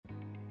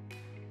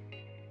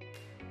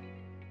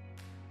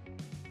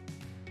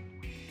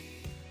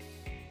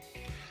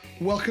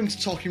Welcome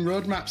to Talking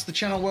Roadmaps, the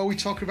channel where we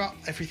talk about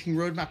everything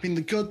roadmapping,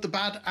 the good, the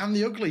bad, and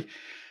the ugly.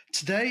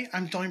 Today,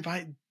 I'm joined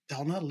by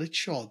Donna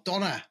Lichaw.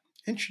 Donna,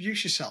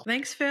 introduce yourself.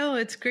 Thanks, Phil.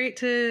 It's great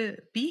to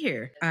be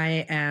here.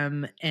 I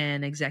am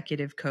an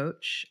executive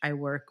coach. I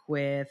work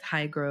with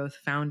high growth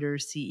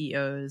founders,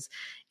 CEOs,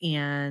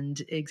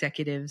 and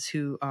executives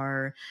who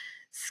are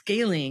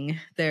scaling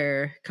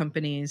their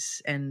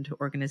companies and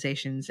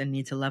organizations and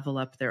need to level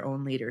up their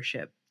own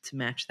leadership to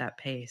match that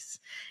pace.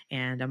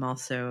 And I'm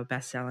also a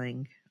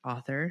best-selling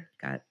author,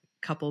 got a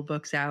couple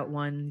books out,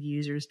 one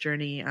User's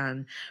Journey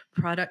on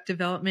product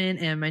development,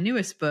 and my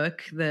newest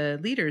book, The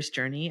Leader's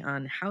Journey,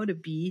 on how to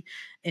be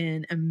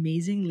an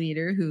amazing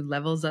leader who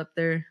levels up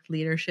their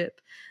leadership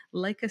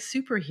like a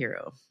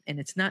superhero. And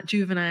it's not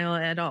juvenile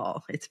at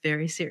all. It's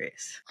very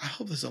serious. I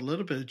hope there's a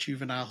little bit of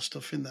juvenile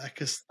stuff in there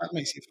because that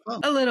makes it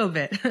fun. A little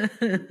bit.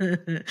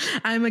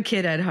 I'm a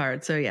kid at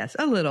heart, so yes,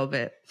 a little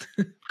bit,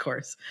 of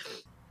course.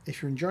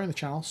 If you're enjoying the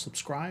channel,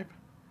 subscribe,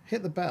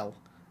 hit the bell,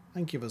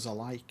 and give us a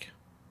like.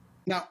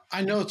 Now,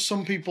 I know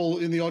some people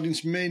in the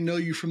audience may know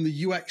you from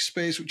the UX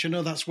space, which I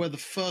know that's where the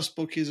first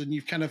book is, and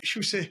you've kind of, should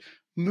we say,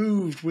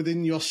 moved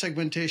within your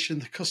segmentation,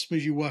 the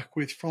customers you work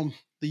with, from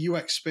the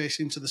UX space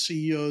into the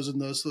CEOs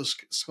and those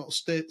sort of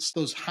states,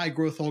 those high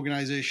growth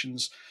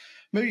organizations.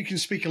 Maybe you can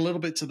speak a little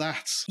bit to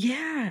that.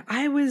 Yeah,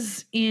 I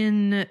was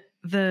in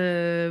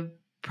the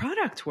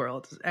product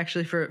world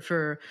actually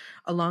for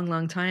a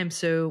long time.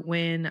 So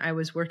when I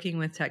was working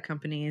with tech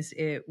companies,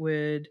 it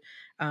would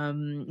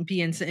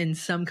be in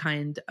some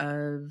kind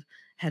of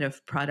head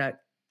of product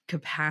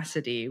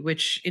capacity,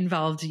 which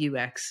involved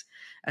UX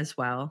as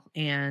well.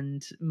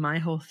 And my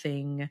whole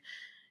thing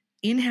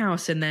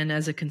in-house and then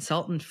as a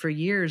consultant for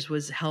years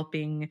was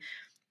helping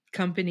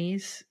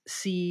companies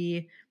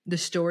see the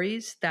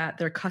stories that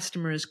their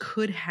customers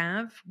could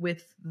have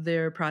with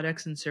their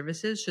products and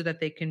services so that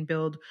they can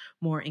build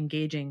more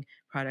engaging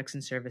products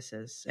and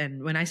services.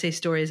 And when I say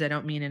stories, I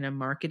don't mean in a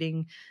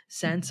marketing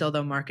sense,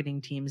 although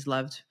marketing teams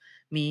loved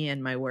me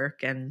and my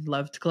work and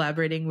loved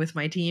collaborating with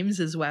my teams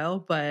as well.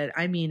 But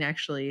I mean,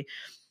 actually,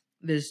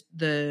 there's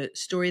the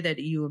story that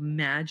you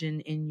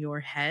imagine in your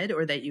head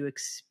or that you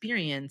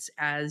experience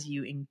as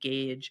you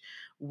engage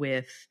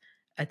with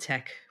a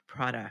tech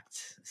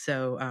product.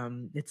 So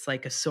it's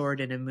like a sword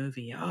in a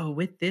movie. Oh,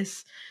 with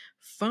this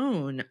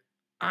phone,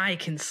 I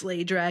can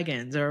slay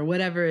dragons, or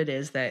whatever it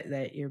is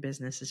that your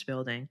business is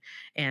building.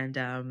 And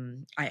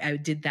I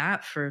did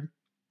that for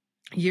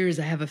years.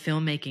 I have a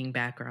filmmaking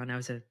background. I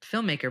was a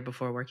filmmaker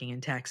before working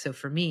in tech. So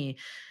for me,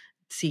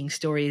 seeing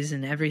stories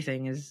and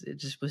everything it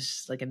just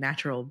was like a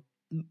natural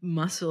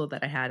muscle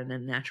that I had and a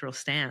natural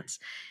stance.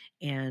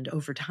 And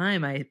over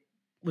time, I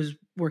was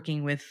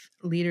working with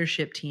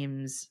leadership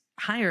teams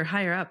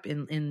higher up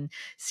in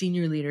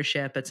senior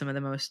leadership at some of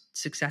the most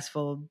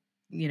successful,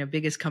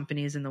 biggest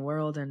companies in the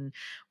world. And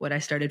what I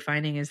started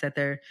finding is that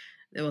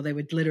they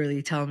would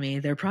literally tell me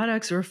their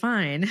products are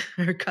fine,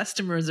 their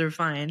customers are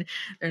fine,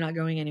 they're not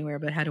going anywhere,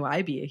 but how do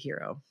I be a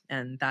hero?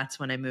 And that's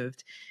when I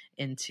moved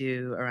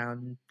into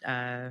around,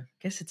 I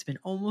guess it's been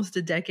almost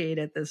a decade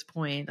at this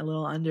point, a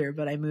little under,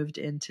 but I moved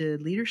into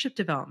leadership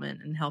development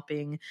and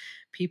helping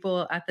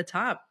people at the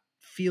top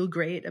feel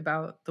great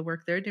about the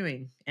work they're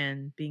doing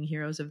and being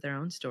heroes of their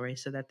own story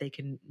so that they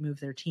can move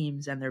their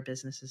teams and their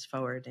businesses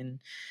forward in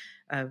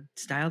a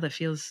style that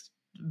feels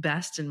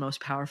best and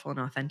most powerful and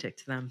authentic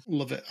to them.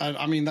 Love it.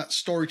 I mean, that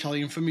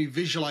storytelling, and for me,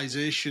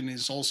 visualization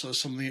is also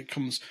something that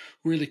comes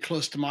really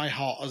close to my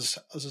heart as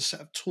a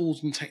set of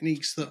tools and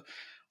techniques that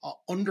are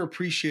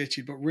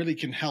underappreciated, but really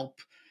can help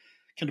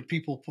kind of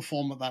people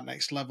perform at that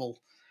next level.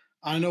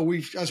 I know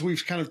we've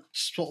kind of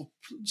sort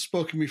of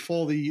spoken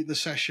before the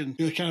session,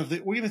 we're going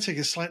to take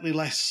a slightly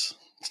less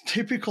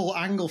typical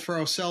angle for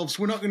ourselves.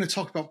 We're not going to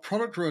talk about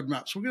product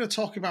roadmaps. We're going to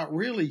talk about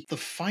really the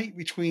fight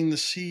between the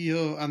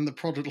CEO and the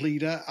product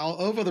leader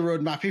over the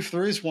roadmap, if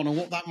there is one, and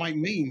what that might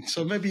mean.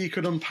 So maybe you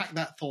could unpack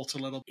that thought a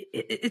little.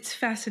 It's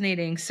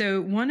fascinating.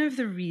 So one of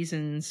the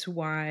reasons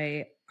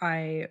why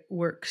I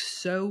work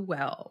so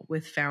well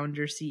with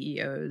founder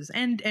CEOs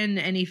and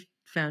any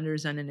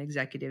founders on an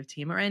executive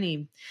team or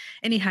any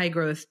high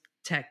growth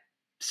tech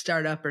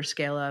startup or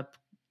scale up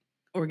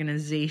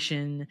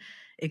organization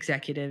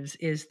executives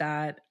is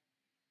that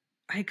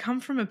I come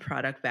from a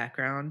product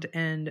background,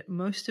 and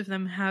most of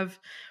them have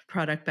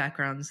product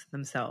backgrounds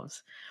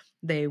themselves.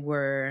 They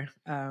were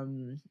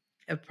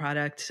a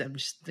product. I'm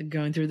just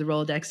going through the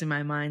Rolodex in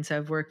my mind. So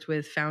I've worked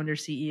with founder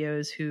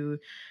CEOs who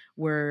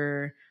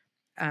were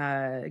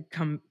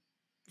come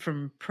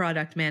from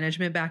product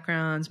management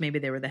backgrounds. Maybe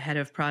they were the head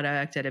of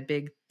product at a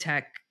big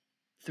tech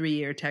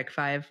 3 or tech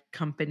 5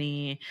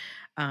 company,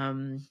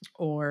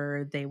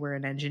 or they were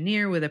an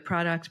engineer with a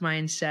product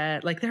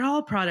mindset. Like, they're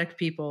all product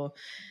people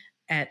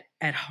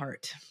at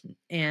heart.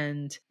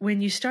 And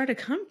when you start a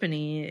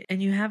company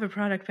and you have a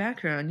product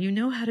background, you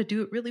know how to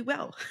do it really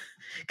well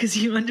because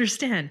you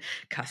understand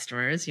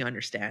customers, you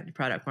understand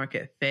product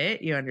market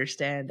fit, you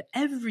understand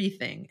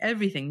everything,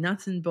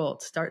 nuts and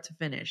bolts, start to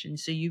finish. And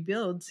so you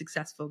build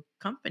successful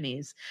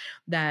companies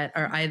that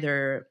are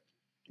either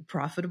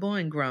profitable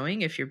and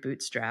growing if you're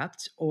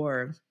bootstrapped,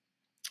 or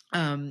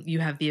you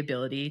have the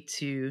ability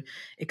to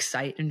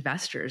excite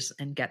investors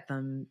and get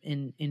them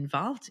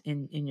involved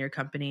in your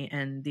company,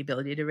 and the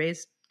ability to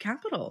raise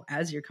capital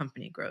as your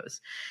company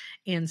grows.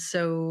 And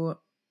so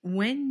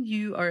when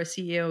you are a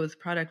CEO with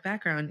product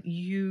background,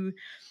 you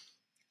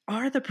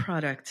are the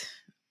product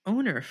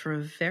owner for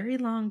a very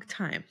long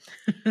time.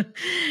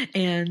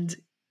 And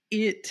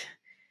it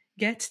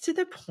gets to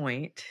the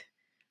point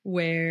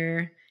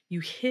where you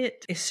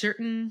hit a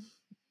certain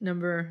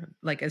number,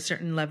 like a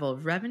certain level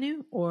of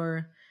revenue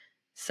or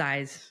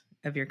size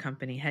of your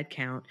company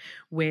headcount,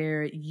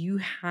 where you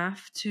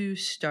have to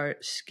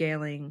start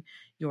scaling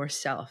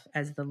yourself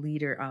as the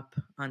leader up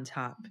on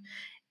top.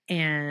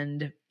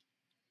 And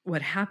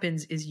what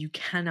happens is you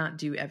cannot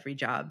do every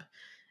job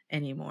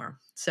anymore.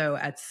 So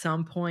at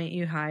some point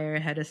you hire a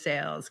head of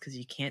sales because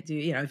you can't do,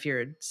 if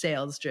you're a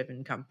sales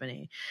driven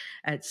company.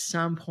 At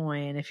some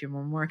point, if you're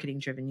more marketing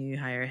driven, you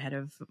hire a head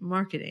of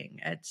marketing.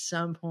 At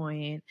some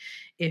point,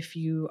 if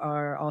you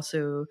are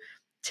also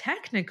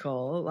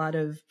technical, a lot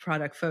of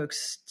product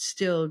folks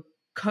still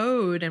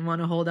code and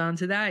want to hold on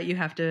to that, you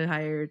have to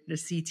hire the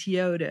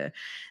CTO to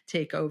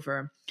take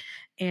over.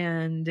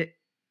 And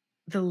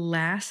the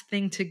last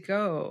thing to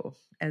go,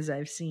 as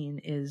I've seen,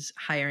 is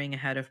hiring a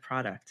head of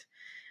product,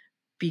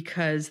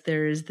 because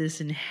there's this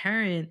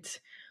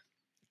inherent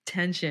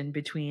tension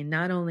between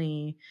not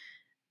only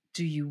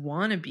do you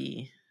want to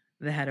be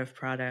the head of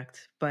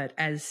product, but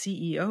as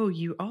CEO,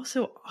 you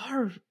also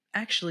are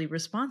actually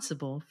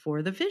responsible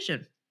for the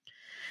vision.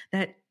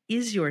 That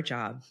is your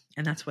job,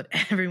 and that's what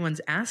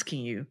everyone's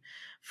asking you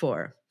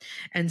for.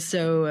 And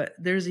so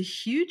there's a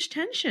huge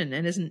tension,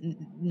 and isn't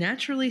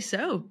naturally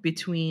so,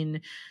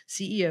 between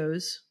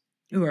CEOs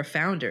who are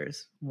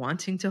founders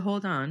wanting to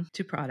hold on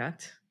to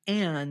product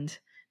and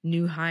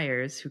new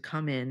hires who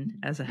come in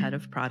as a head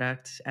of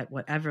product at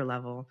whatever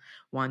level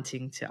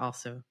wanting to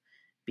also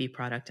be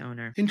product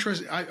owner.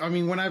 Interesting. I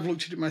mean, when I've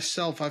looked at it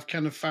myself, I've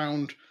kind of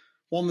found,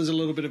 one, there's a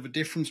little bit of a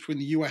difference between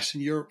the US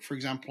and Europe, for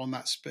example, on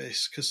that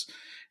space, because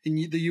in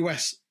the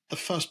US, the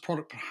first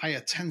product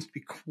hire tends to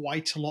be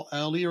quite a lot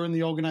earlier in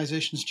the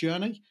organization's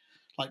journey,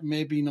 like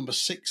maybe number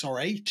 6 or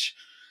 8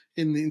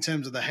 in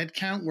terms of the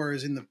headcount,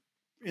 whereas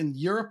in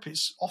Europe,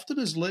 it's often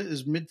as late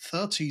as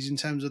mid-30s in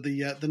terms of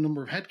the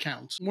number of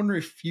headcounts. I wonder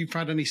if you've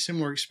had any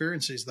similar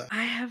experiences there.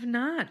 I have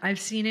not. I've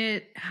seen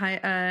it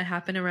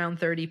happen around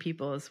 30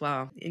 people as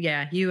well.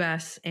 Yeah,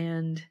 US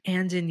and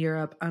in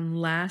Europe,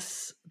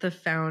 unless the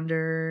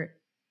founder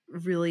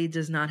really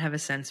does not have a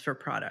sense for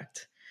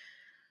product.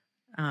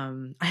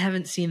 I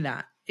haven't seen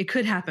that. It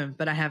could happen,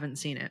 but I haven't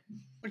seen it.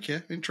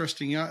 Okay,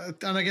 interesting. And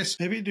I guess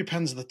maybe it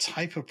depends on the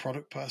type of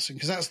product person,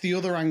 because that's the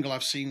other angle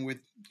I've seen with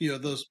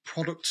those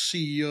product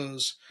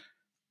CEOs.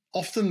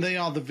 Often they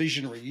are the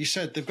visionary. You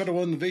said they've got to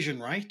own the vision,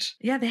 right?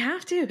 Yeah, they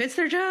have to. It's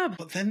their job.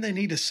 But then they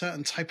need a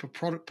certain type of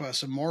product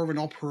person, more of an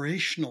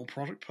operational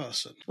product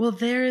person. Well,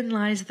 therein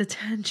lies the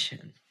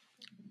tension,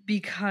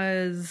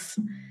 because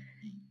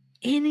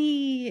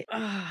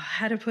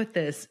how to put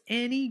this,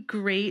 any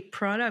great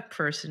product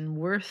person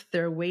worth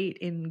their weight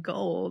in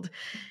gold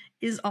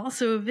is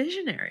also a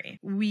visionary.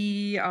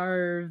 We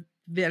are,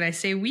 and I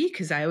say we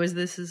because I was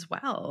this as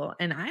well.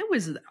 And I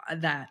was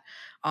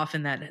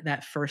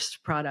that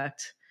first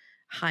product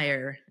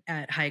hire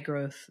at high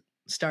growth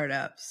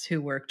startups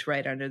who worked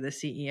right under the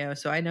CEO.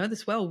 So I know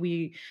this well.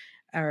 We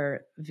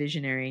are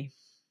visionary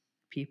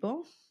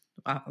people.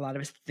 A lot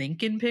of us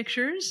think in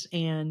pictures,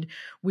 and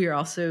we are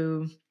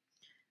also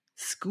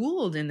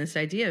schooled in this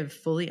idea of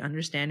fully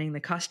understanding the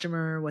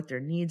customer, what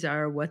their needs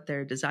are, what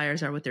their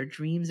desires are, what their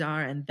dreams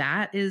are. And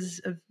that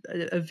is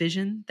a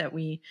vision that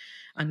we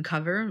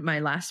uncover. My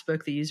last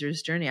book, The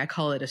User's Journey, I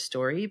call it a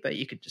story, but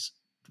you could just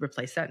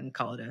replace that and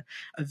call it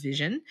a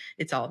vision.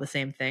 It's all the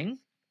same thing.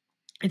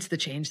 It's the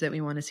change that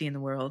we want to see in the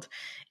world.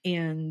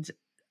 And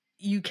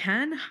you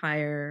can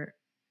hire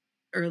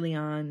early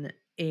on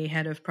a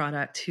head of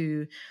product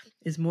who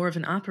is more of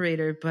an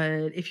operator,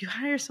 but if you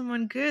hire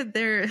someone good,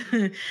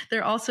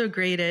 they're also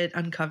great at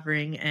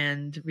uncovering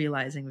and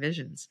realizing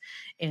visions.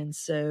 And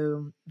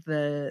so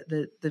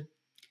the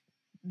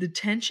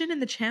tension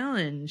and the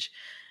challenge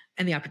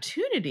and the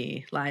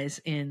opportunity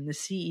lies in the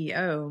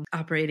CEO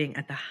operating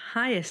at the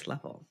highest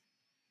level,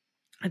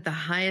 at the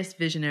highest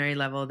visionary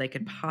level they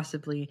could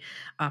possibly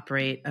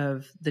operate,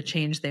 of the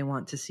change they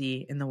want to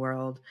see in the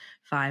world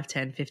 5,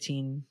 10,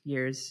 15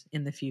 years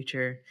in the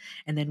future,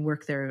 and then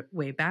work their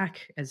way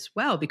back as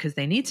well, because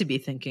they need to be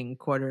thinking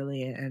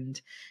quarterly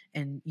and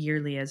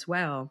yearly as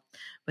well.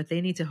 But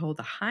they need to hold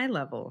a high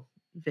level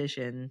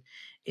vision.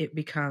 It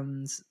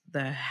becomes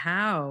the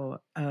how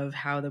of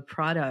how the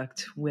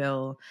product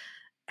will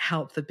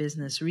help the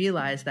business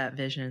realize that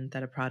vision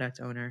that a product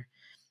owner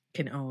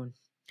can own.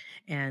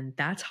 And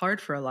that's hard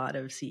for a lot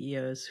of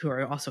CEOs who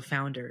are also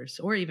founders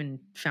or even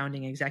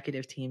founding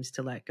executive teams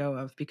to let go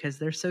of, because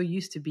they're so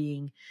used to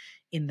being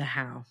in the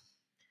how,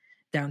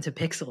 down to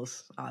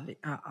pixels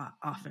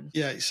often.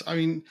 Yeah, I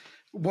mean,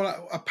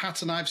 a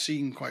pattern I've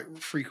seen quite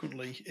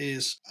frequently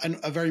is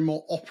a very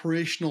more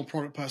operational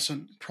product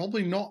person,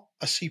 probably not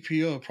a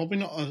CPO, probably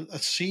not a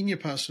senior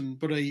person,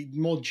 but a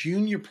more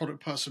junior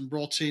product person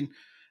brought in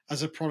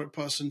as a product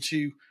person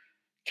to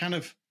kind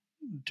of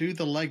do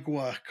the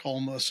legwork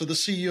almost. So the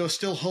CEO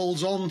still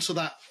holds on to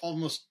that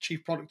almost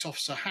chief product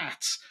officer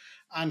hat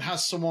and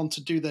has someone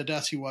to do their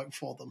dirty work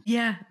for them.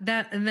 Yeah,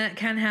 that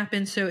can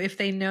happen. So if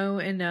they know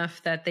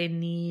enough that they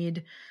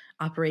need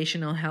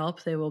operational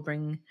help, they will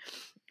bring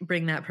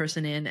that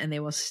person in, and they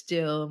will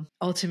still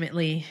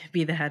ultimately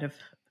be the head of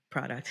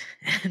product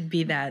and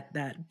be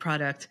that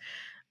product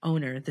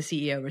owner. The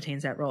CEO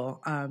retains that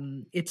role.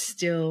 It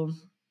still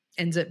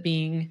ends up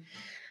being,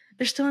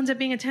 there still ends up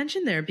being a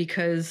tension there,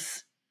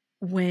 because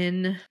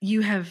when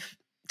you have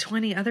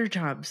 20 other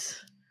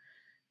jobs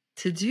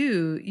to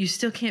do, you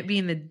still can't be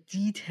in the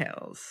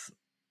details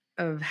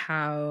of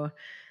how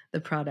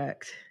the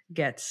product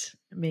gets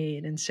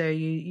made. And so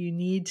you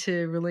need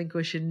to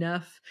relinquish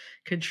enough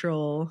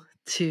control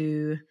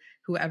to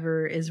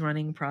whoever is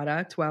running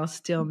product while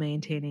still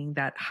maintaining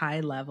that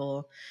high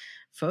level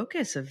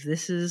focus of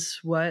this is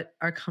what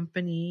our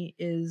company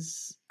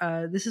is,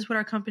 this is what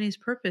our company's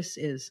purpose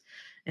is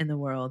in the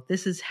world.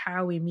 This is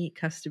how we meet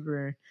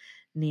customer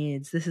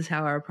needs. This is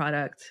how our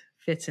product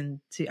fits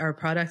into our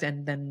product.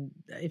 And then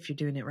if you're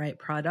doing it right,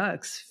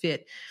 products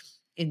fit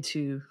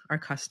into our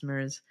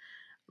customers'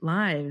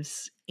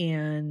 lives.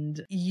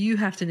 And you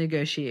have to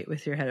negotiate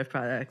with your head of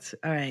product.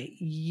 All right,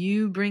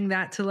 you bring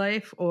that to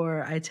life,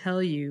 or I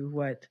tell you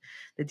what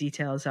the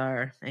details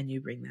are and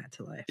you bring that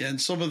to life. Yeah, and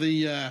some of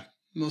the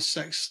most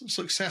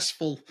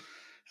successful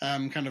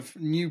kind of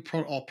new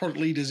product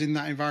leaders in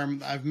that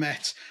environment that I've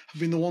met have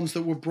been the ones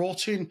that were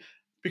brought in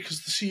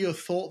because the CEO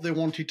thought they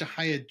wanted to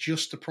hire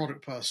just a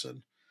product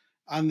person.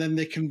 And then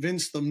they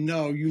convinced them,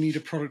 no, you need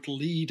a product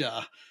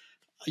leader.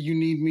 You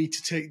need me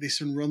to take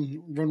this and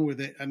run with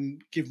it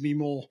and give me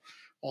more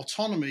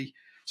autonomy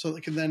so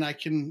that I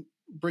can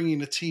bring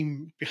in a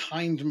team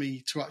behind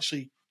me to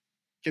actually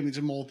get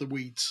into more of the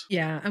weeds.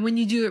 Yeah. And when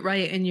you do it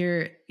right and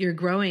you're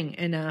growing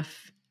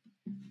enough,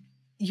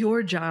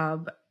 your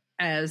job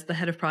as the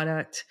head of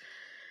product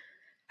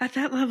at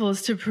that level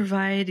is to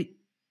provide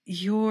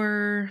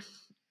your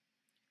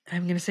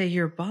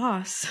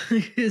boss,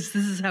 because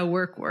this is how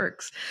work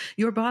works,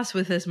 your boss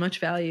with as much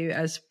value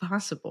as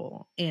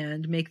possible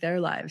and make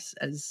their lives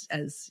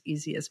as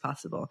easy as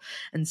possible.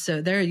 And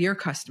so they're your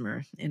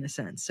customer in a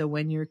sense. So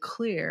when you're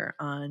clear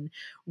on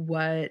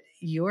what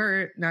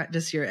not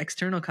just your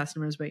external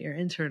customers, but your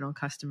internal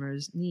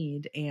customers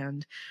need,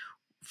 and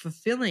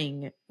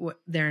fulfilling what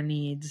their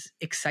needs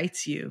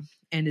excites you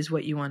and is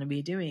what you want to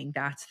be doing,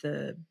 that's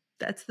the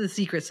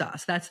secret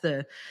sauce. That's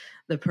the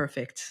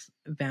perfect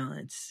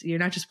balance. You're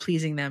not just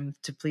pleasing them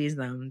to please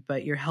them,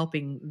 but you're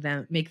helping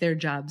them make their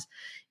jobs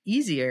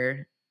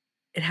easier.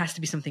 It has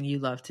to be something you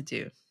love to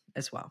do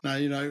as well. Now,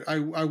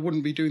 I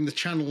wouldn't be doing the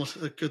channel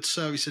a good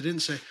service. I didn't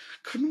say,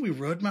 couldn't we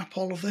roadmap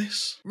all of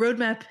this?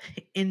 Roadmap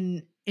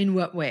in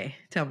what way?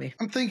 Tell me.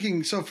 I'm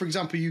thinking, so for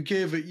example, you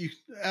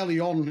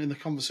early on in the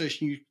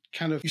conversation,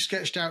 you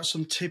sketched out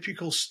some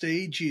typical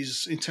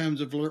stages in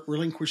terms of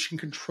relinquishing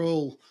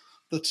control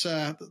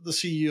that the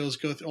CEOs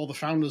go through or the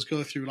founders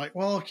go through. Like,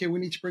 well, okay, we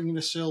need to bring in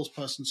a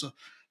salesperson. So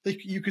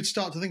you could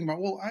start to think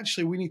about, well,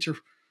 actually, we need to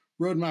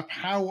roadmap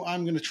how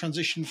I'm going to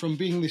transition from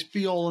being this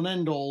be all and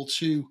end all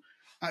to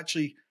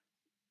actually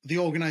the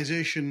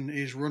organization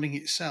is running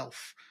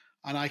itself,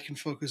 and I can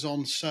focus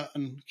on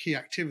certain key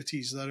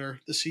activities that are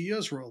the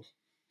CEO's role,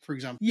 for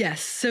example.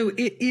 Yes. So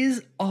it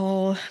is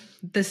all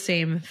the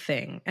same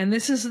thing. And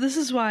this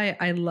is why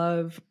I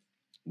love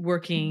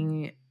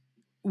working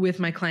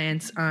with my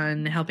clients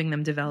on helping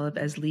them develop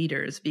as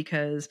leaders,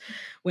 because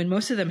when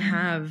most of them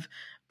have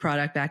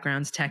product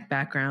backgrounds, tech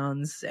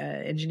backgrounds,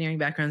 engineering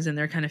backgrounds, and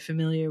they're kind of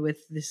familiar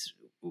with this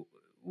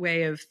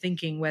way of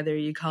thinking, whether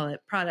you call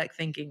it product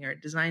thinking or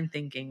design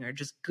thinking or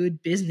just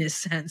good business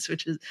sense,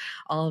 which is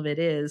all of it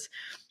is,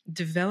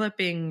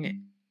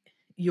 developing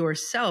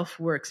yourself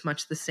works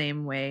much the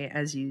same way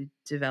as you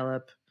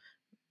develop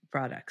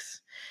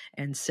products.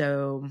 And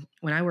so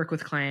when I work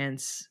with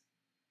clients,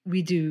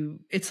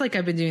 it's like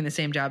I've been doing the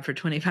same job for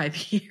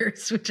 25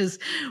 years, which is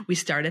we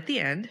start at the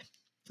end.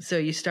 So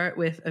you start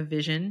with a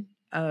vision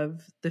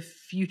of the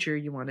future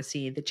you want to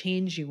see, the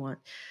change you want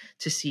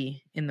to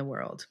see in the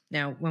world.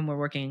 Now, when we're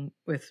working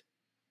with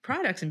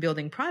products and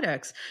building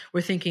products, we're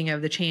thinking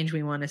of the change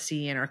we want to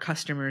see in our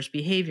customers'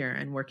 behavior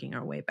and working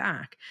our way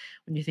back.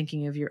 When you're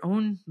thinking of your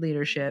own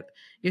leadership,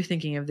 you're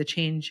thinking of the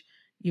change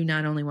you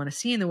not only want to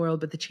see in the world,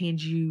 but the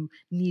change you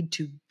need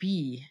to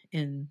be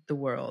in the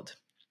world.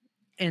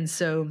 And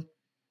so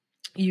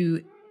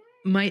you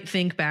might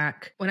think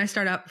back, when I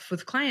start out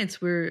with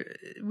clients,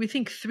 we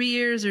think 3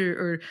 years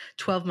or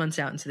 12 months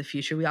out into the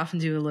future. We often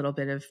do a little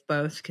bit of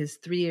both, because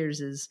 3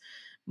 years is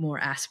more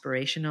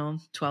aspirational.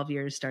 12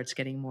 years starts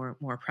getting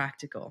more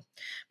practical.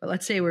 But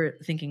let's say we're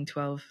thinking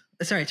 12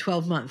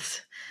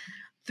 months.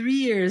 3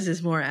 years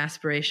is more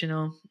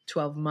aspirational.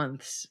 12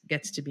 months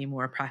gets to be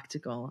more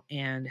practical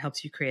and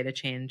helps you create a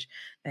change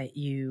that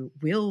you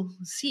will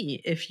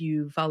see if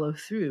you follow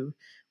through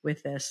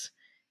with this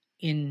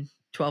in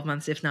 12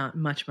 months, if not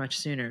much, much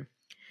sooner.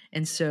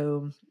 And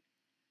so,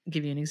 I'll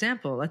give you an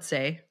example. Let's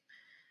say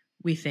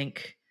we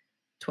think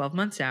 12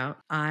 months out,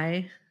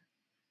 I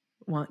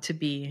want to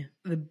be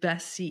the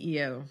best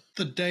CEO.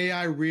 The day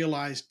I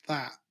realized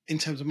that in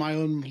terms of my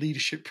own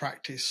leadership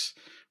practice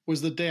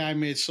was the day I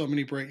made so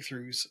many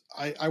breakthroughs.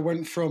 I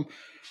went from,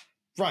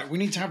 right, we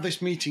need to have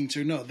this meeting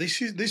to, no,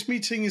 this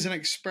meeting is an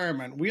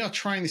experiment. We are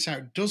trying this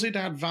out. Does it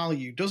add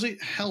value? Does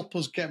it help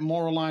us get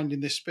more aligned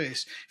in this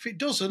space? If it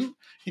doesn't,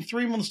 in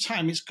 3 months'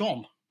 time, it's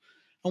gone.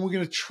 And we're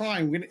going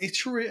to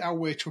iterate our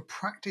way to a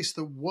practice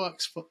that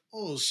works for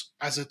us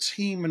as a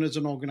team and as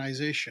an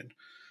organization,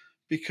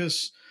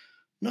 because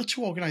no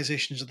two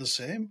organizations are the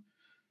same.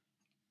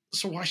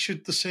 So why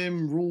should the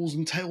same rules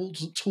and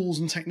tools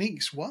and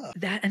techniques work?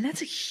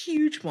 That's a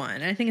huge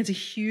one. I think it's a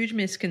huge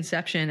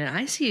misconception, and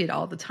I see it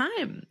all the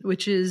time,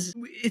 which is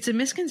it's a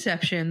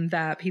misconception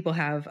that people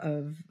have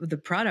of the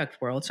product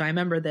world. So I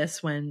remember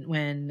this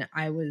when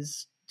I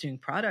was doing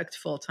product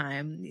full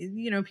time.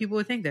 People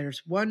would think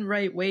there's one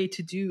right way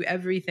to do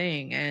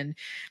everything, and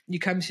you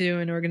come to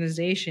an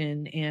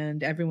organization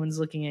and everyone's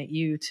looking at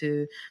you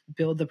to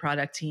build the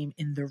product team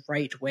in the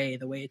right way,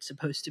 the way it's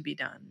supposed to be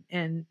done.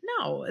 And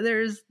no,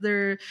 there's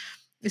the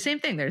same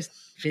thing. There's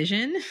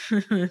vision.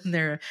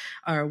 There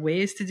are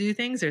ways to do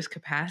things. There's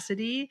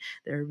capacity.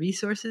 There are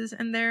resources,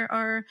 and there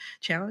are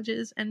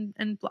challenges and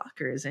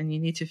blockers. And you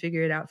need to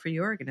figure it out for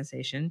your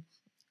organization.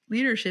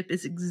 Leadership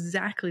is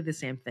exactly the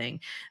same thing.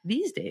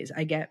 These days,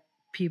 I get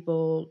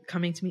people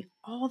coming to me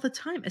all the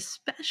time,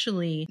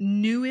 especially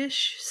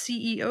newish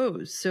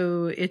CEOs.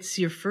 So it's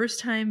your first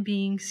time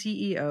being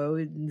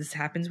CEO. This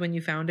happens when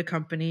you found a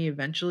company.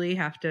 Eventually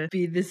have to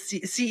be the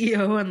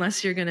CEO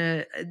unless you're going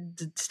to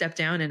step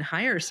down and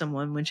hire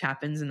someone, which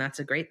happens. And that's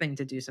a great thing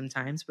to do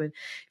sometimes. But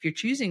if you're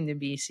choosing to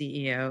be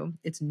CEO,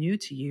 it's new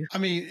to you. I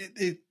mean,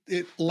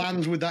 it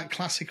lands with that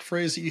classic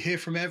phrase that you hear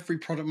from every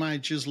product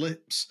manager's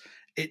lips.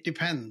 It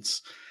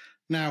depends.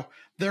 Now,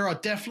 there are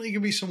definitely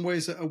going to be some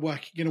ways that are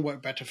going to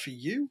work better for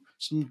you,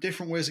 some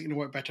different ways that are going to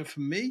work better for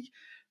me.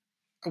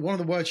 One of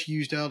the words you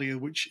used earlier,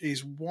 which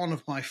is one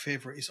of my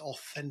favorite, is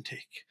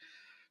authentic.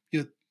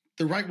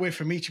 The right way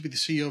for me to be the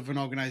CEO of an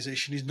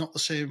organization is not the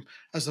same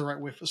as the right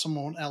way for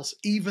someone else,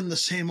 even the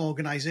same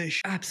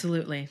organization.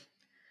 Absolutely.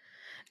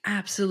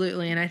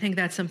 Absolutely. And I think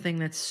that's something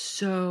that's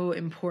so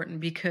important,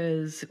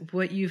 because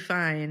what you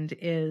find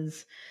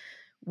is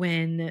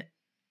when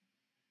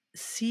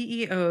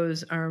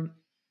CEOs are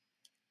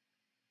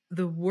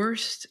the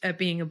worst at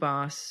being a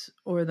boss,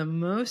 or the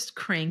most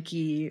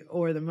cranky,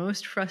 or the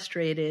most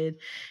frustrated,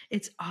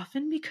 it's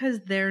often because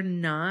they're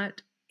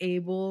not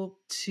able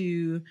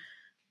to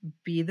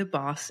be the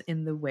boss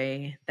in the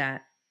way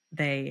that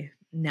they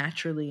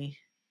naturally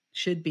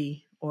should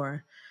be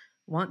or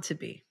want to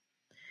be.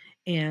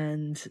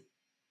 And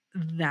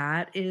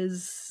that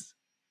is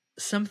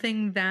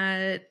something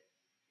that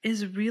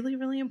is really,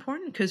 really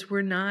important, because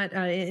we're not,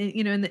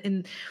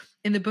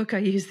 in the book, I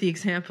use the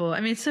example.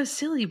 I mean, it's so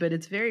silly, but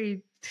it's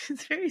very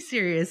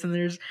serious, and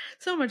there's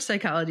so much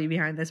psychology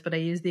behind this. But I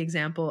use the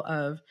example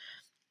of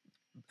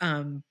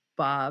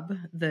Bob,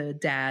 the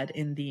dad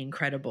in The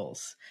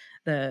Incredibles,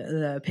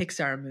 the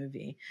Pixar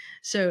movie.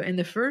 So in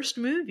the first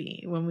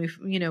movie, when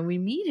we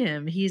meet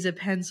him, he's a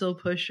pencil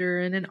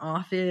pusher in an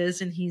office,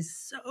 and he's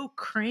so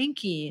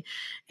cranky,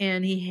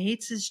 and he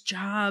hates his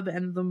job.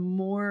 And the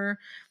more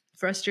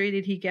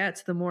frustrated he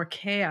gets, the more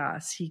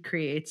chaos he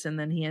creates, and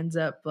then he ends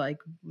up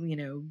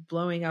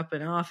blowing up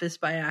an office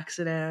by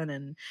accident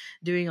and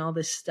doing all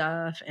this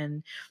stuff.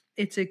 And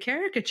it's a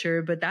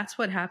caricature, but that's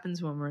what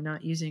happens when we're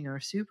not using our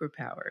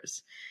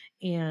superpowers.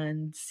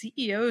 And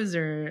CEOs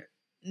are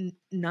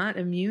not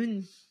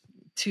immune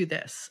to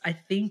this. I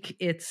think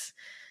it's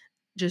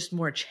just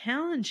more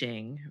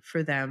challenging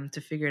for them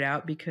to figure it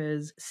out,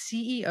 because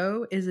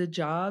CEO is a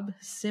job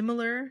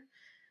similar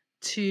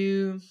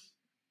to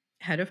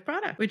head of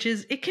product, which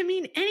is, it can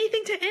mean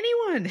anything to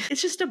anyone.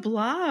 It's just a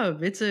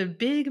blob. It's a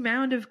big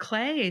mound of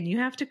clay, and you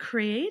have to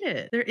create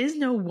it. There is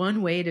no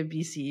one way to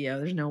be CEO.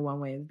 There's no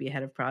one way to be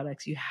head of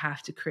products. You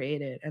have to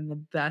create it. And the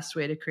best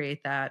way to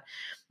create that,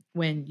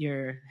 when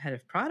you're head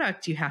of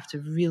product, you have to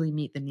really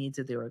meet the needs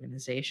of the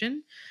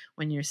organization.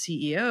 When you're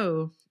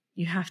CEO,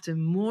 you have to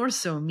more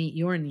so meet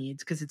your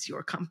needs, because it's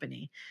your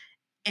company,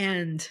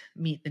 and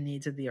meet the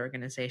needs of the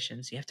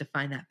organization. So you have to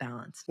find that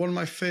balance. One of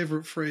my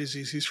favorite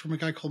phrases is from a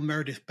guy called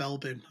Meredith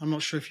Belbin. I'm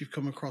not sure if you've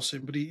come across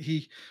him, but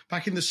he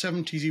back in the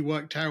 70s, he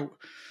worked out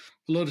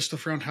a load of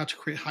stuff around how to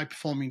create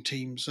high-performing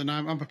teams. And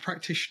I'm a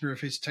practitioner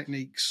of his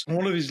techniques. And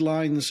one of his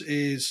lines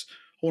is,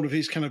 one of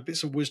his kind of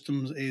bits of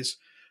wisdom is,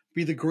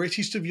 be the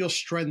greatest of your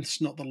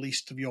strengths, not the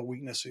least of your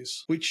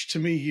weaknesses, which to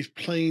me is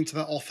playing to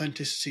that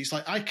authenticity. It's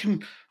like, I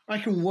can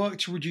work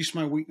to reduce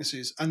my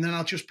weaknesses, and then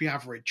I'll just be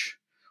average.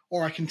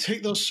 Or I can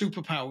take those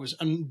superpowers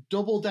and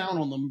double down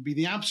on them, be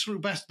the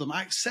absolute best of them.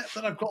 I accept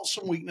that I've got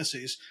some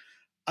weaknesses,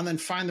 and then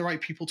find the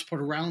right people to put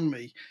around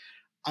me.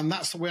 And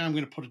that's the way I'm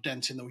going to put a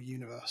dent in the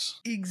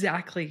universe.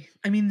 Exactly.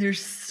 I mean, there's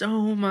so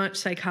much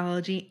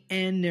psychology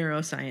and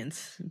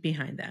neuroscience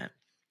behind that,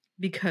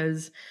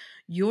 because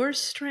your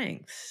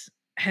strengths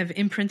have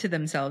imprinted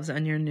themselves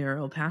on your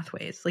neural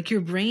pathways. Like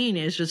your brain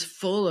is just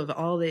full of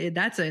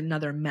that's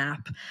another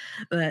map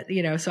that,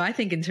 so I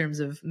think in terms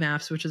of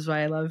maps, which is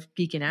why I love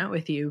geeking out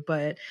with you.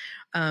 But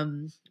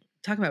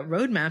talk about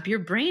roadmap, your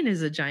brain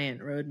is a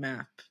giant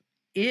roadmap.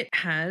 It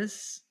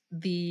has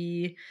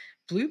the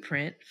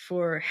blueprint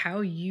for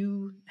how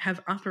you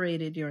have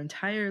operated your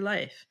entire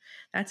life.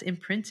 That's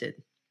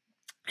imprinted.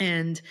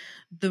 And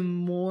the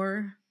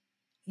more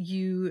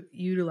you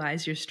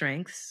utilize your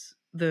strengths,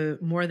 the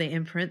more they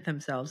imprint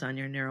themselves on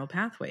your neural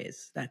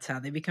pathways. That's how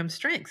they become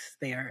strengths.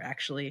 They are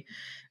actually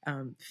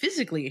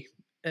physically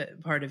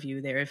part of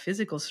you. They're a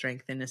physical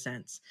strength in a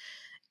sense.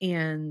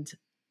 And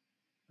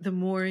the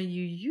more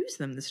you use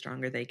them, the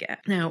stronger they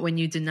get. Now, when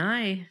you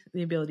deny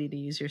the ability to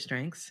use your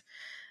strengths,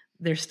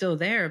 they're still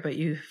there, but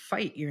you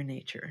fight your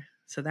nature.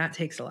 So that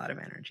takes a lot of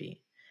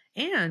energy.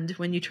 And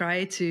when you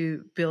try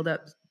to build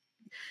up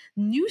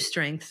new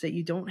strengths that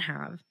you don't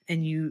have,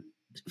 and you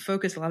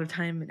focus a lot of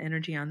time and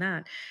energy on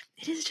that,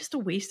 it is just a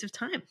waste of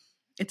time.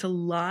 It's a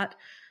lot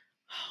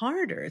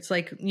harder. It's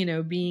like,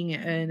 being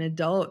an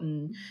adult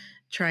and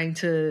trying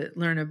to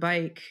learn a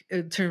bike,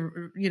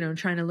 trying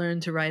to learn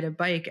to ride a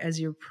bike as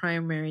your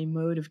primary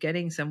mode of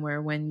getting somewhere,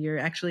 when you're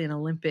actually an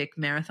Olympic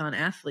marathon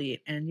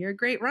athlete and you're a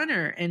great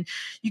runner. And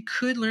you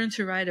could learn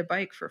to ride a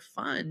bike for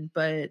fun,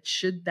 but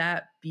should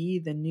that be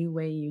the new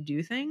way you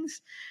do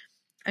things?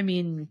 I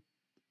mean,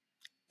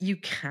 you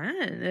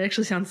can. It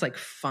actually sounds like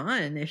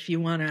fun if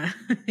you want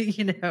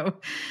to,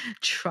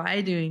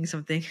 try doing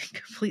something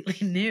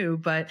completely new.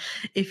 But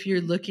if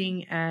you're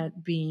looking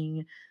at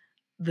being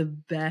the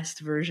best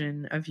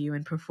version of you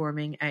and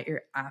performing at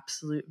your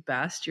absolute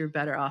best, you're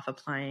better off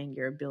applying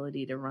your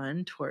ability to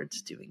run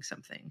towards doing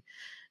something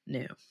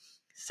new.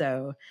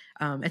 So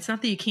it's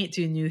not that you can't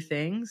do new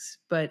things,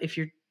 but if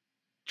you're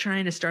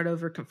trying to start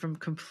over from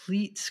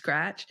complete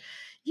scratch,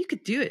 you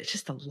could do it. It's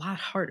just a lot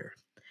harder.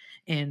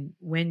 And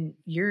when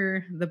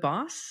you're the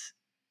boss,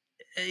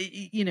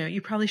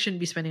 you probably shouldn't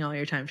be spending all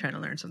your time trying to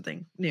learn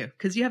something new,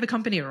 because you have a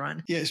company to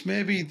run. Yeah, it's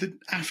maybe that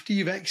after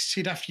you've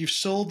exited, after you've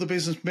sold the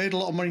business, made a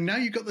lot of money, now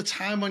you've got the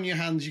time on your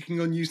hands, you can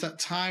go and use that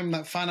time,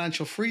 that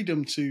financial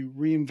freedom to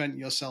reinvent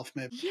yourself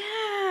maybe.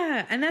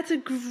 Yeah, and that's a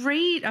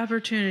great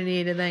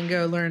opportunity to then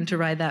go learn to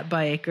ride that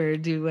bike or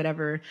do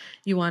whatever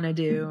you want to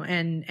do.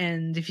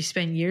 And if you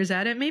spend years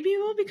at it, maybe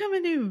you will become a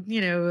new,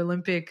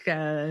 Olympic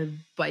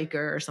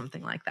biker or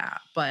something like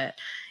that. But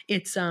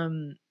it's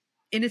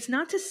and it's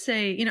not to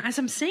say, as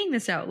I'm saying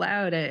this out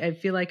loud, I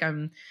feel like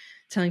I'm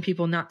telling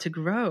people not to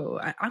grow.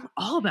 I'm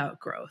all about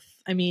growth.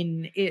 I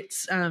mean,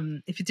 it's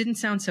if it didn't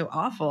sound so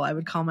awful, I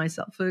would call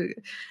myself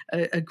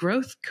a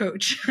growth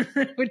coach,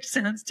 which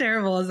sounds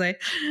terrible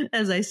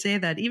as I say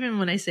that. Even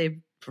when I say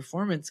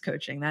performance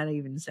coaching, that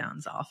even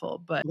sounds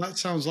awful. But that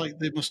sounds like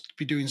they must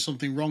be doing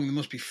something wrong. They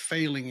must be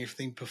failing if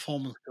they're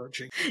performance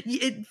coaching.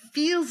 It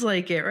feels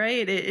like it,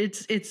 right?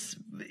 It's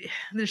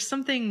there's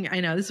something, I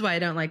know this is why I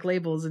don't like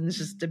labels, and it's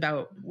just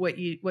about what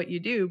you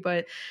do,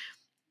 but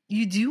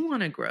you do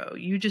want to grow.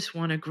 You just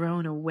want to grow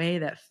in a way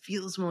that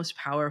feels most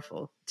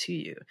powerful to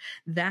you.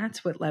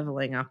 That's what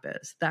leveling up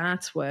is.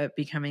 That's what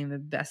becoming the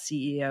best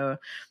CEO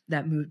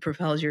that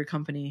propels your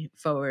company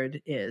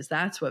forward is.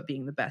 That's what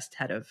being the best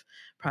head of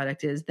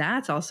product is.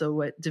 That's also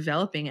what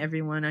developing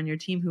everyone on your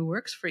team who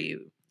works for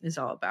you is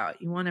all about.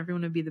 You want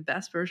everyone to be the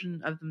best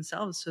version of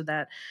themselves so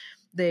that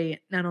they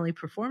not only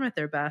perform at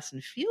their best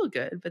and feel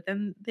good, but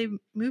then they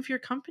move your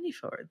company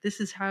forward. This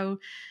is how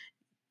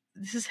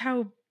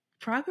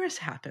progress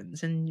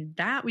happens, and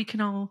that we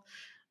can all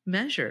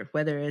measure,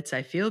 whether it's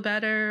I feel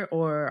better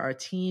or our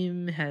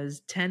team has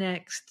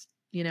 10x,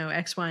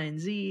 X, Y, and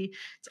Z.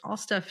 It's all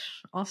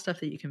stuff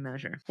that you can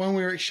measure. When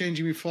we were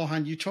exchanging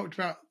beforehand, you talked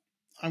about,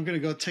 I'm going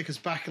to go take us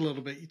back a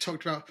little bit. You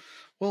talked about,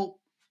 well,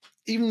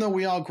 even though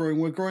we are growing,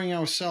 we're growing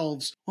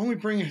ourselves. When we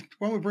bring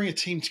a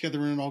team together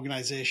in an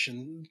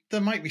organization, there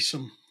might be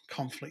some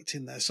conflict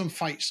in there, some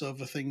fights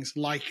over things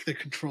like the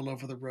control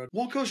over the road.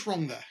 What goes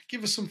wrong there?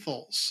 Give us some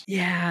thoughts.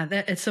 Yeah,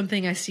 it's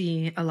something I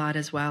see a lot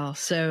as well.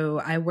 So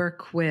I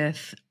work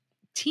with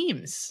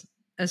teams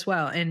as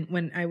well. And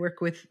when I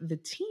work with the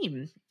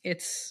team,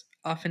 it's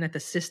often at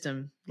the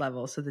system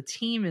level. So the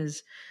team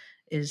is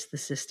the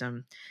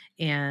system.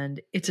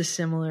 And it's a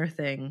similar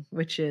thing,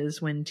 which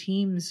is when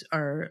teams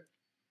are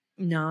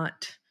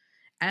not,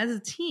 as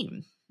a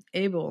team,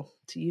 able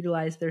to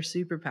utilize their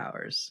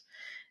superpowers,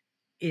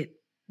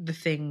 the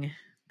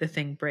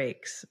thing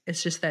breaks.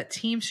 It's just that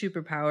team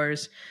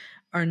superpowers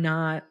are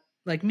not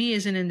like me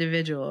as an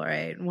individual,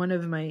 right? One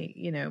of my,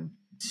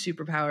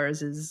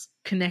 superpowers is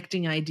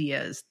connecting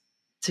ideas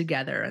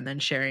together and then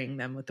sharing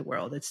them with the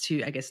world. It's two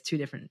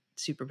different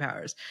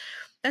superpowers.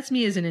 That's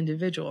me as an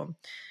individual.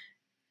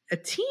 A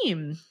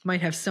team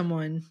might have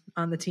someone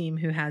on the team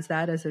who has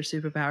that as their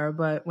superpower,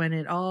 but when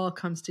it all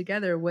comes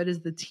together, what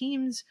is the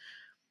team's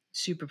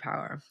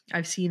superpower.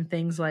 I've seen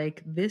things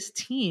like this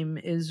team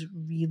is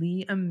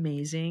really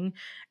amazing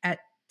at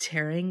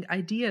tearing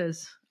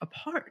ideas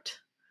apart.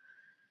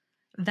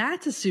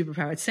 That's a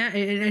superpower.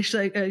 It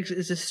actually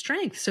is a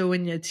strength. So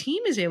when a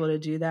team is able to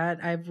do that,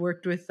 I've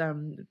worked with,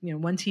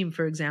 one team,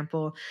 for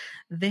example,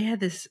 they had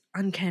this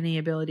uncanny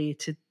ability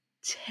to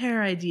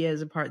tear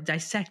ideas apart,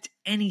 dissect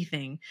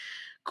anything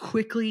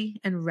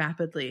quickly and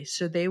rapidly.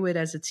 So they would,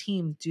 as a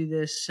team, do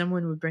this.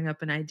 Someone would bring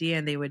up an idea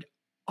and they would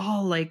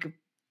all, like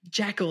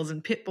jackals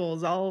and pit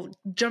bulls, all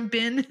jump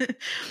in,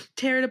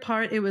 tear it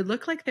apart. It would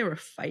look like they were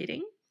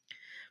fighting.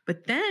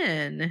 But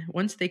then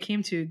once they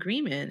came to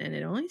agreement, and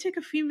it only took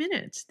a few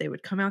minutes, they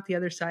would come out the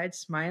other side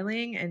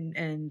smiling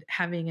and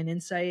having an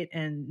insight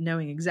and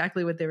knowing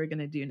exactly what they were going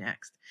to do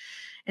next.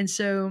 And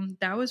so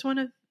that was one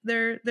of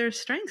their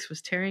strengths,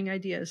 was tearing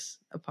ideas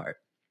apart.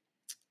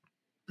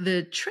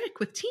 The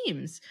trick with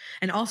teams,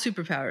 and all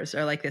superpowers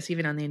are like this,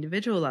 even on the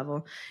individual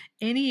level,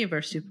 any of our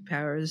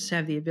superpowers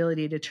have the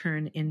ability to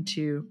turn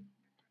into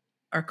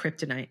our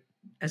kryptonite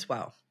as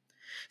well.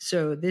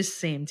 So this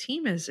same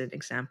team, as an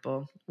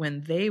example,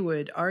 when they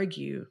would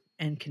argue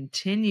and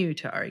continue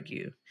to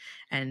argue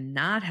and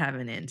not have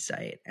an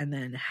insight, and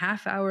then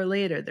half hour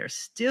later, they're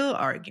still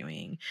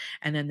arguing,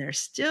 and then they're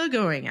still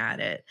going at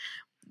it,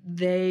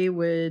 they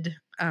would,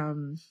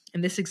 in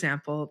this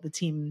example, the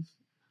team,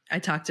 I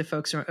talked to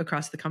folks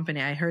across the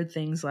company, I heard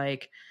things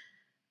like,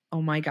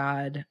 oh my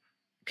God,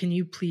 can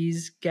you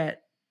please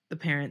get the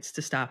parents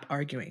to stop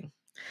arguing?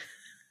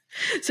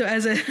 So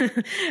as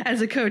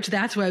a coach,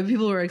 that's why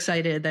people were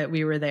excited that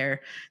we were there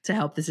to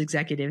help this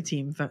executive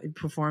team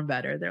perform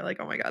better. They're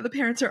like, oh my God, the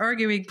parents are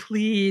arguing,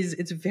 please.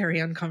 It's very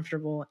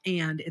uncomfortable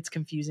and it's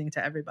confusing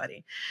to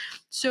everybody.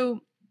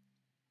 So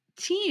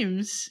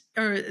teams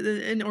are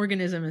an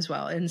organism as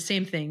well. And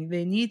same thing,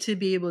 they need to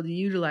be able to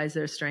utilize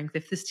their strength.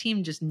 If this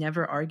team just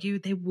never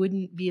argued, they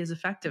wouldn't be as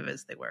effective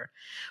as they were.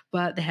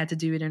 But they had to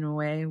do it in a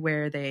way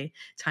where they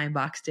time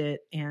boxed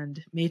it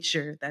and made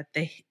sure that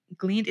they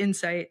gleaned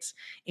insights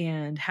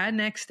and had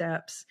next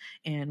steps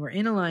and were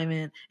in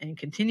alignment and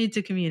continued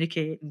to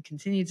communicate and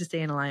continued to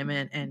stay in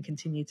alignment and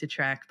continued to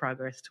track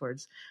progress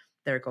towards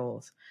their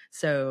goals.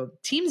 So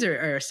teams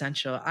are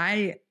essential.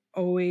 I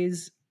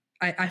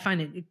find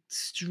it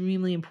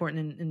extremely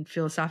important, and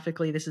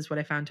philosophically, this is what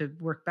I found to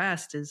work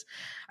best, is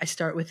I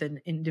start with an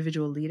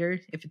individual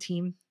leader. If a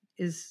team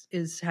is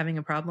having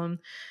a problem,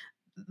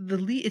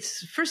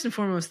 it's first and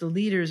foremost the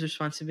leader's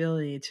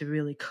responsibility to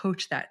really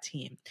coach that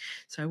team.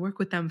 So I work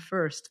with them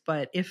first,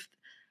 but if,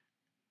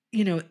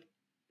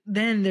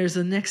 then there's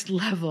a next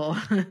level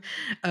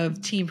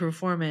of team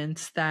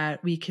performance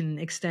that we can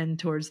extend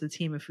towards the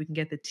team. If we can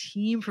get the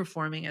team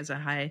performing as a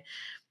high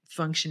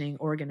functioning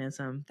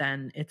organism,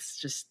 then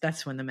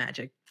that's when the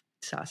magic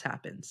sauce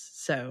happens.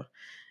 So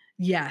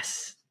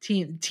yes,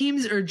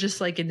 teams are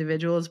just like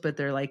individuals, but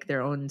they're like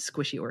their own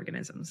squishy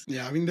organisms.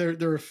 Yeah, I mean,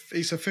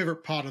 it's a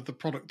favorite part of the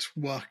product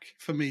work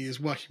for me, is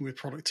working with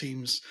product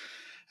teams.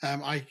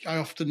 I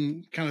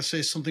often kind of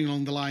say something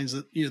along the lines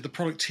that, the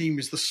product team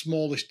is the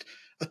smallest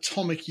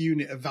atomic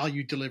unit of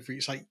value delivery.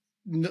 It's like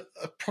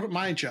a product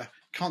manager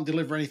can't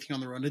deliver anything on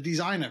their own. A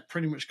designer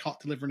pretty much can't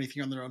deliver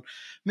anything on their own.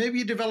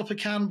 Maybe a developer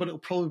can, but it'll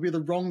probably be the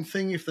wrong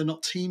thing if they're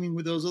not teaming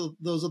with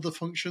those other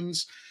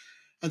functions.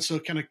 And so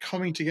kind of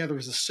coming together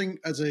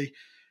as a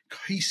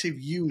cohesive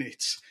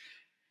unit,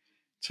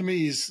 to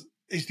me, is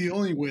the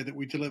only way that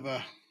we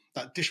deliver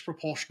that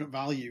disproportionate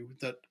value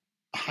that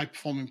a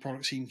high-performing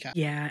product team can.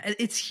 Yeah,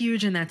 it's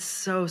huge, and that's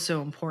so,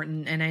 so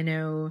important. And I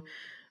know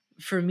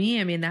for me,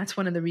 I mean, that's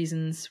one of the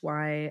reasons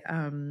why,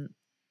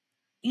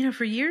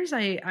 for years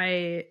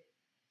I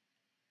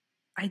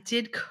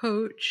did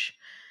coach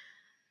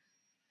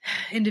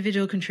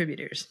individual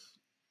contributors.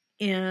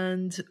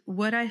 And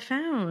what I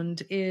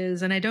found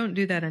is, and I don't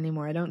do that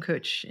anymore, I don't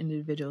coach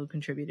individual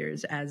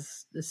contributors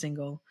as a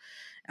single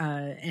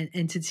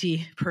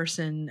entity,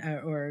 person,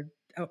 or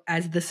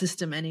as the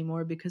system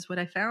anymore, because what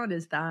I found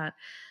is that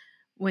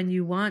when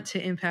you want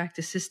to impact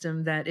a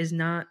system that is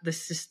not the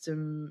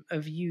system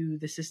of you,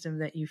 the system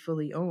that you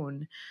fully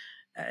own,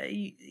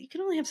 you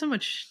can only have so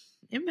much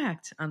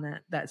impact on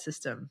that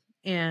system.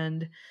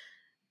 And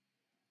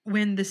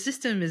when the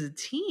system is a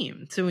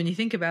team, so when you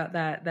think about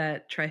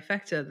that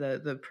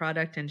trifecta, the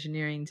product,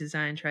 engineering,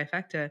 design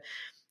trifecta,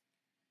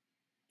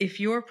 if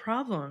your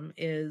problem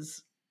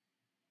is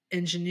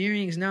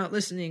engineering is not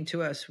listening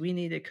to us, we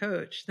need a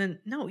coach, then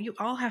no, you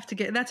all have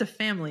to that's a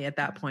family at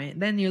that point.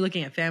 Then you're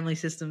looking at family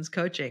systems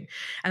coaching.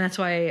 And that's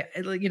why,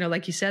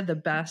 like you said, the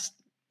best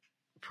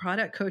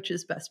product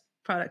coaches, best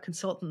product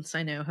consultants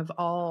I know have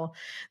all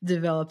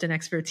developed an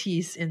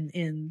expertise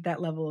in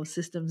that level of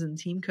systems and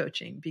team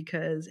coaching,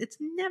 because it's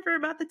never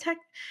about the tech.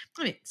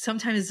 I mean,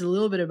 sometimes it's a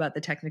little bit about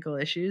the technical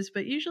issues,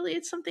 but usually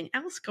it's something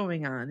else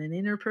going on, and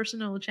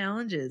interpersonal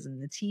challenges,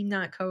 and the team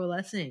not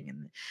coalescing,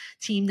 and the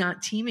team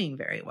not teaming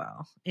very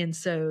well. And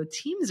so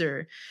teams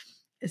are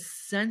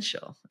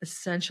essential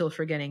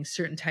for getting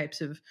certain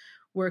types of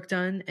work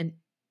done. And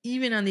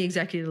even on the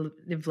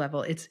executive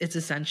level, it's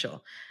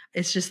essential.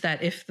 It's just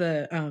that if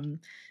the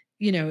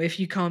if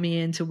you call me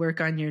in to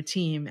work on your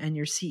team and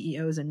your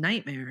CEO is a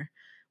nightmare,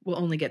 we'll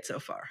only get so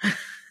far.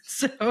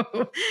 So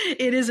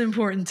it is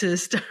important to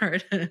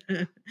start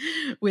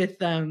with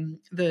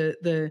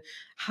the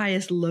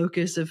highest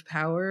locus of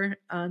power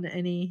on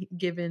any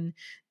given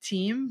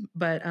team.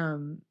 But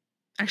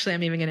actually,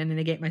 I'm even going to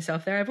negate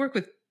myself there. I've worked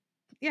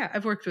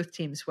with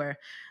teams where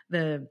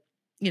maybe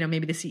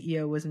the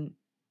CEO wasn't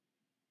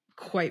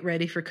quite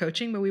ready for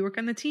coaching, but we work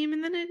on the team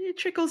and then it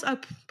trickles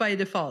up by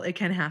default. It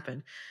can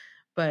happen.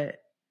 But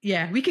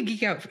yeah, we could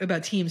geek out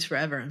about teams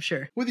forever, I'm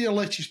sure. With your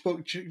latest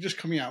book just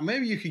coming out,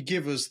 maybe you could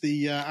give us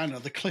the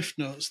the cliff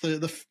notes, the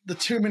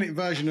 2-minute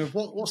version of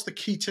what's the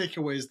key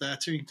takeaways there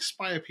to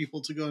inspire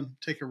people to go and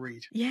take a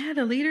read. Yeah,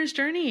 The Leader's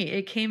Journey.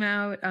 It came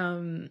out.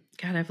 God,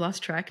 I've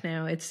lost track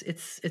now. It's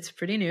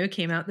pretty new. It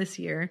came out this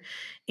year,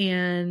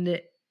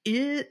 and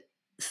it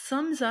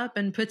sums up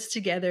and puts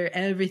together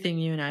everything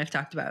you and I have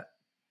talked about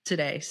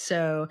today.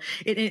 So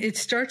it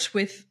starts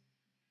with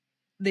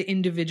the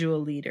individual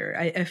leader.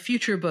 A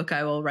future book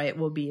I will write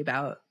will be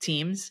about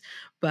teams,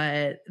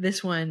 but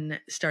this one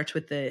starts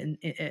with the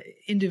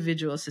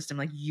individual system,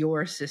 like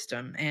your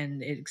system,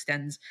 and it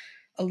extends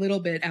a little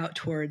bit out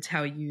towards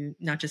how you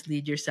not just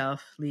lead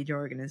yourself,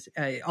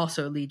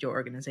 also lead your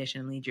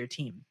organization, lead your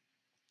team.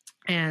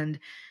 And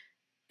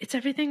it's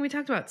everything we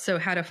talked about. So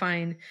how to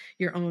find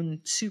your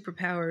own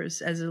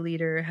superpowers as a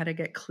leader, how to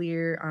get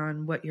clear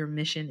on what your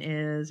mission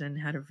is and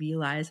how to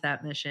realize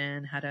that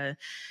mission, how to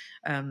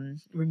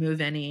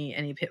remove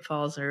any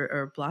pitfalls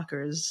or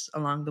blockers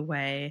along the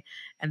way,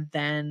 and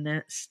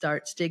then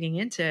starts digging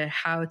into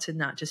how to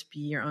not just be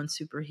your own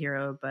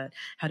superhero, but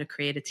how to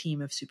create a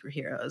team of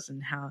superheroes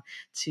and how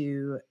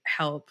to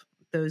help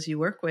those you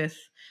work with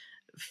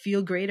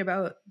feel great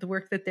about the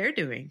work that they're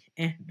doing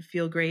and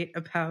feel great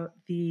about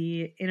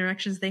the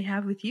interactions they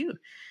have with you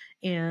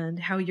and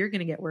how you're going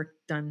to get work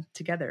done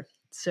together.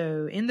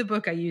 So in the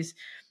book, I use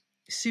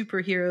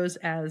superheroes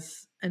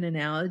as an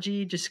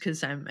analogy just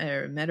because I'm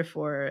a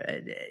metaphor.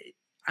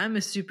 I'm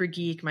a super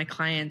geek. My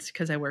clients,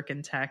 because I work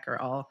in tech,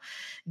 are all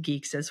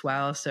geeks as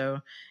well.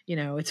 So,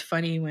 it's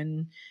funny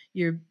when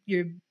you're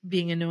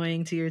being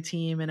annoying to your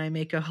team and I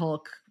make a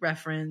Hulk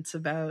reference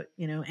about,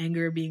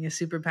 anger being a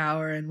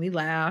superpower and we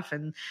laugh.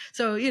 And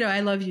so, I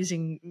love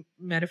using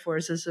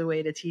metaphors as a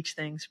way to teach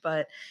things,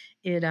 but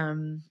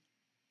the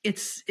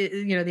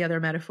other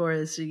metaphor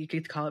is, you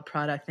could call it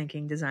product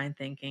thinking, design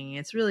thinking.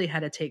 It's really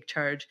how to take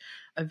charge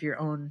of your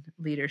own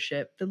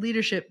leadership, the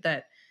leadership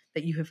that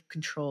you have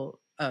control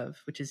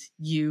of, which is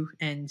you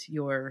and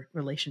your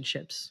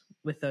relationships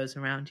with those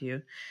around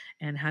you,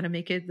 and how to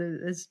make it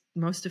as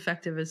most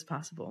effective as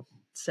possible.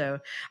 So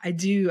I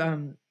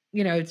do,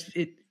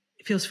 it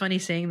feels funny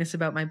saying this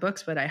about my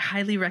books, but I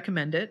highly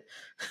recommend it.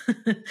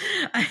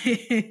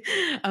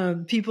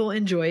 People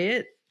enjoy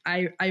it.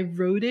 I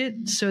wrote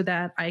it so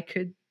that I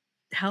could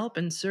help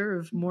and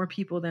serve more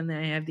people than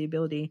I have the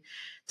ability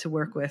to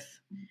work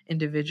with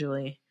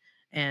individually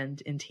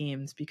and in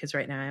teams, because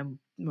right now I'm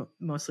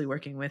mostly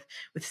working with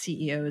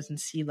CEOs and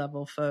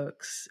C-level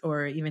folks,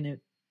 or even at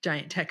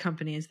giant tech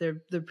companies.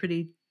 They're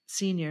pretty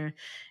senior,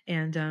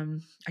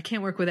 and I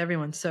can't work with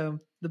everyone.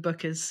 So the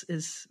book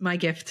is my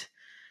gift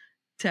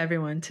to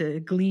everyone to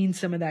glean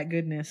some of that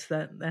goodness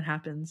that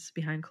happens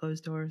behind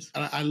closed doors.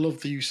 And I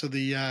love the use of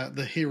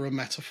the hero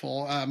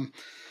metaphor.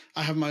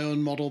 I have my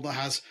own model that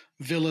has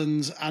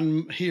villains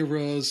and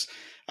heroes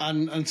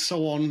and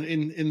so on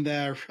in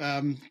there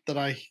that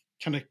I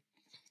kind of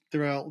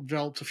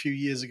developed a few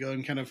years ago,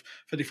 and kind of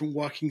for different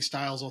working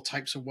styles or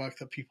types of work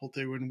that people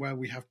do and where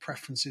we have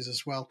preferences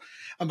as well.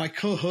 And my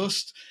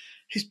co-host,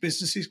 his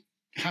business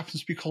happens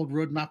to be called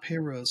Roadmap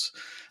Heroes.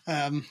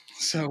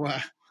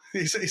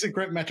 It's a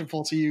great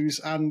metaphor to use.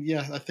 And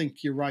yeah, I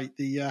think you're right.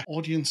 The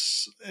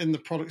audience in the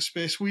product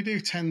space, we do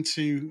tend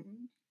to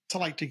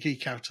like to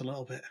geek out a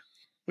little bit,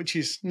 which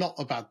is not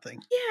a bad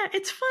thing. Yeah,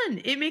 it's fun.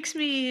 It makes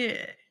me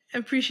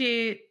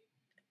appreciate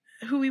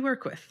who we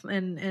work with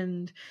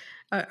and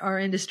our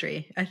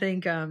industry. I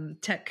think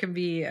tech can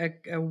be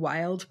a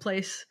wild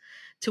place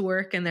to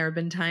work, and there have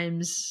been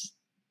times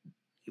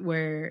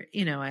where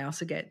I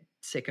also get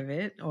sick of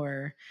it,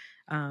 or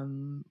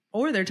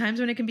there are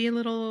times when it can be a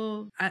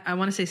little. I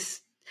want to say.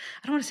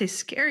 I don't want to say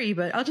scary,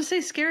 but I'll just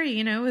say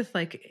scary, with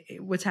like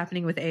what's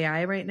happening with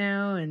AI right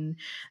now. And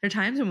there are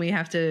times when we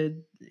have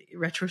to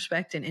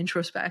retrospect and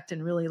introspect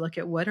and really look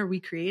at what are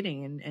we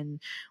creating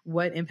and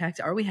what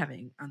impact are we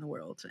having on the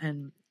world.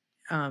 And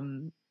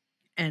I'm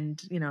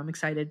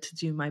excited to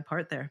do my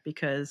part there,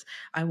 because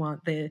I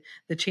want the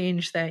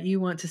change that you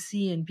want to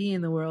see and be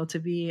in the world to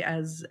be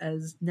as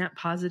net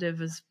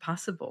positive as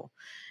possible.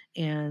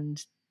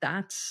 And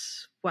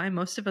that's why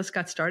most of us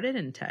got started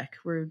in tech.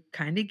 We're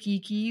kind of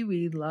geeky.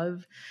 We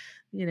love,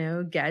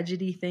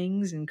 gadgety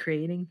things and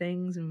creating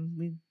things, and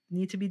we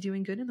need to be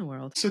doing good in the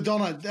world. So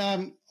Donna,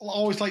 I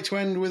always like to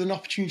end with an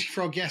opportunity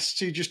for our guests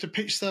to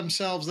pitch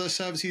themselves, their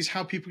services,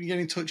 how people can get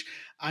in touch.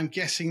 I'm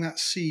guessing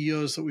that's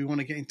CEOs that we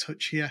want to get in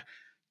touch here.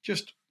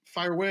 Just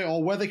fire away,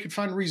 or where they could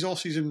find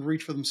resources and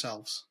read for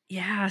themselves.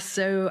 Yeah,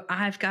 so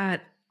I've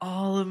got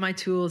all of my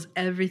tools,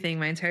 everything,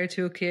 my entire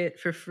toolkit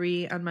for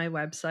free on my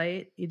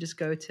website. You just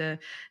go to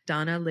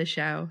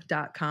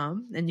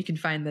donnalichaw.com and you can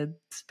find the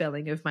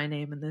spelling of my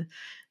name in the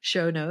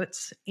show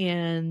notes,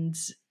 and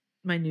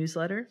my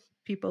newsletter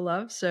people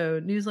love. So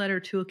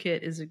newsletter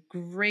toolkit is a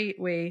great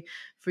way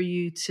for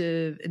you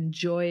to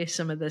enjoy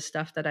some of the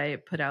stuff that I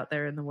put out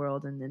there in the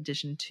world, in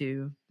addition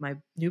to my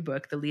new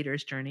book, The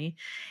Leader's Journey.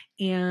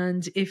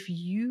 And if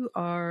you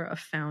are a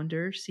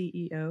founder,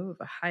 CEO of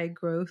a high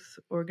growth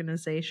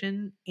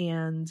organization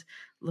and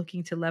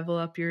looking to level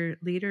up your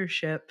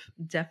leadership,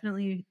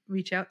 definitely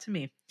reach out to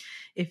me.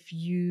 If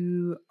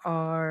you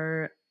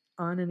are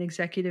on an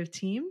executive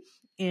team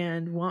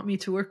and want me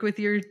to work with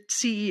your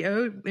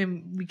CEO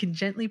and we can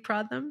gently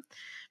prod them,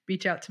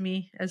 reach out to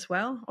me as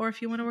well. Or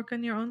if you want to work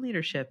on your own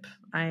leadership,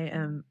 I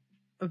am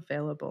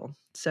available.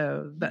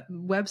 So the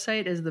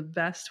website is the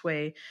best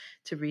way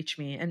to reach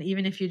me. And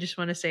even if you just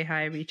want to say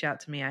hi, reach out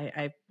to me.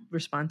 I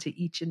respond to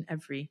each and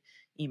every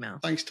email.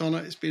 Thanks, Donna.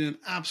 It's been an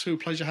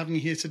absolute pleasure having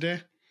you here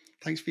today.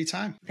 Thanks for your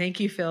time.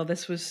 Thank you, Phil.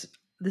 This was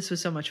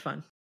so much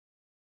fun.